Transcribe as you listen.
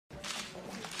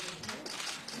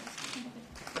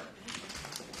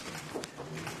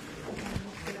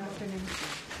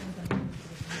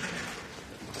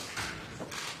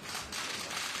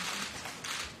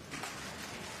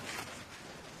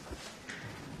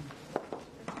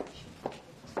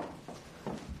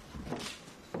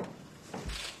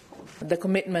The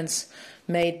commitments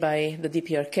made by the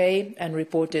DPRK and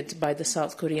reported by the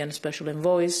South Korean Special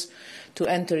Envoys to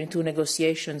enter into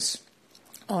negotiations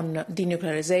on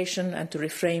denuclearization and to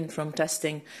refrain from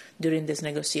testing during these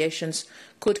negotiations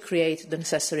could create the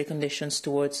necessary conditions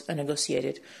towards a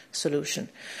negotiated solution.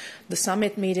 The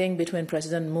summit meeting between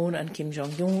President Moon and Kim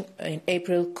Jong-un in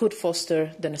April could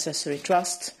foster the necessary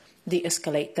trust,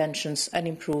 de-escalate tensions and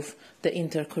improve the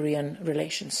inter-Korean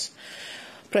relations.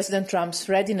 President Trump's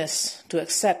readiness to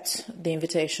accept the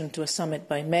invitation to a summit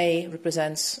by May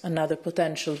represents another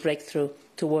potential breakthrough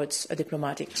towards a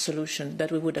diplomatic solution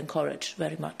that we would encourage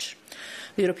very much.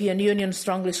 The European Union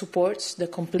strongly supports the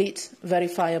complete,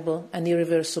 verifiable and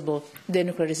irreversible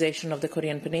denuclearization of the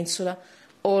Korean Peninsula.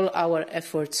 All our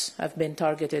efforts have been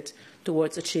targeted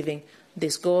towards achieving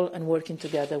this goal and working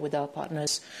together with our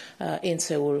partners in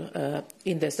Seoul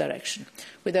in this direction.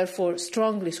 We therefore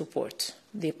strongly support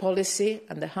the policy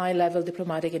and the high-level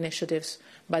diplomatic initiatives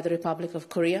by the Republic of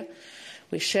Korea.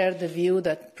 We share the view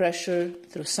that pressure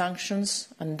through sanctions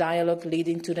and dialogue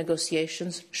leading to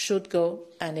negotiations should go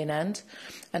hand in hand,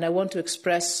 and I want to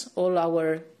express all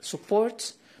our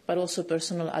support but also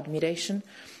personal admiration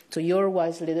to your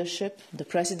wise leadership, the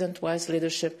President's wise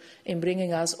leadership, in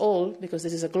bringing us all, because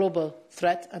this is a global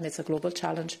threat and it's a global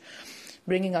challenge,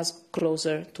 bringing us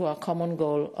closer to our common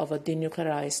goal of a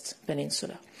denuclearized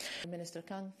peninsula. Minister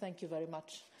Kang, thank you very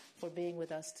much for being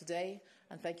with us today,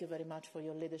 and thank you very much for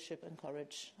your leadership and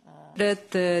courage.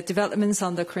 The developments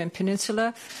on the Korean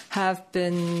Peninsula have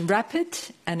been rapid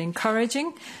and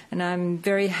encouraging, and I'm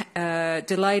very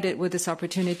delighted with this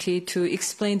opportunity to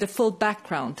explain the full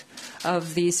background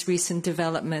of these recent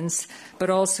developments, but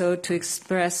also to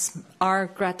express our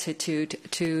gratitude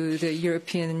to the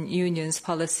European Union's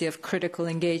policy of critical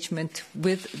engagement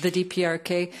with the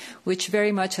DPRK, which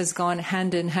very much has gone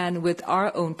hand in hand with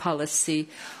our own policy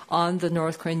on the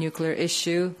North Korean nuclear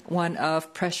issue, one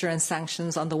of pressure and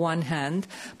sanctions on the one hand,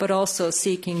 but also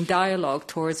seeking dialogue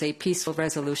towards a peaceful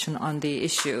resolution on the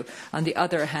issue. On the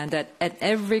other hand, at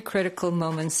every critical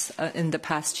moment in the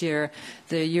past year,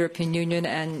 the European Union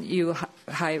and you,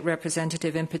 High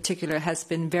Representative in particular, has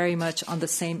been very much on the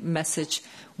same message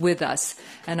with us.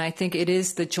 And I think it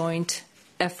is the joint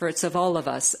efforts of all of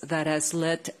us that has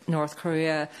led North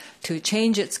Korea to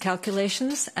change its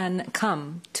calculations and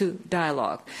come to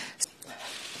dialogue.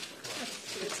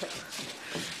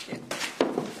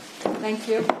 Thank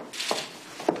you.